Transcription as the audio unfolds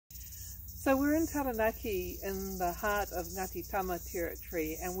So we're in Taranaki in the heart of Ngāti Tama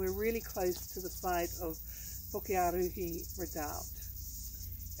territory, and we're really close to the site of Pukearuhe Redoubt.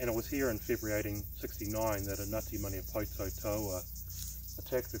 And it was here in February 1869 that a Ngāti Maniapoto Taua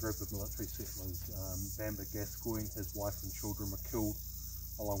attacked a group of military settlers. Bamba Gascoigne, his wife and children were killed,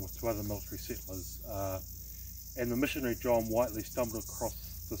 along with 2 other military settlers. And the missionary John Whiteley stumbled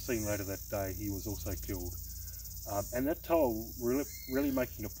across the scene later that day. He was also killed. And that Taua really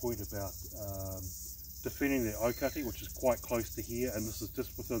making a point about defending their aukati, which is quite close to here, and this is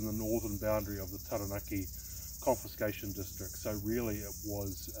just within the northern boundary of the Taranaki confiscation district. So really it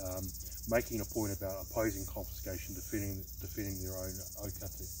was making a point about opposing confiscation, defending their own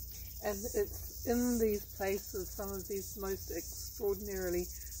aukati. And it's in these places, some of these most extraordinarily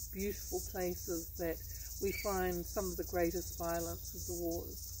beautiful places, that we find some of the greatest violence of the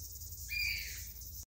wars.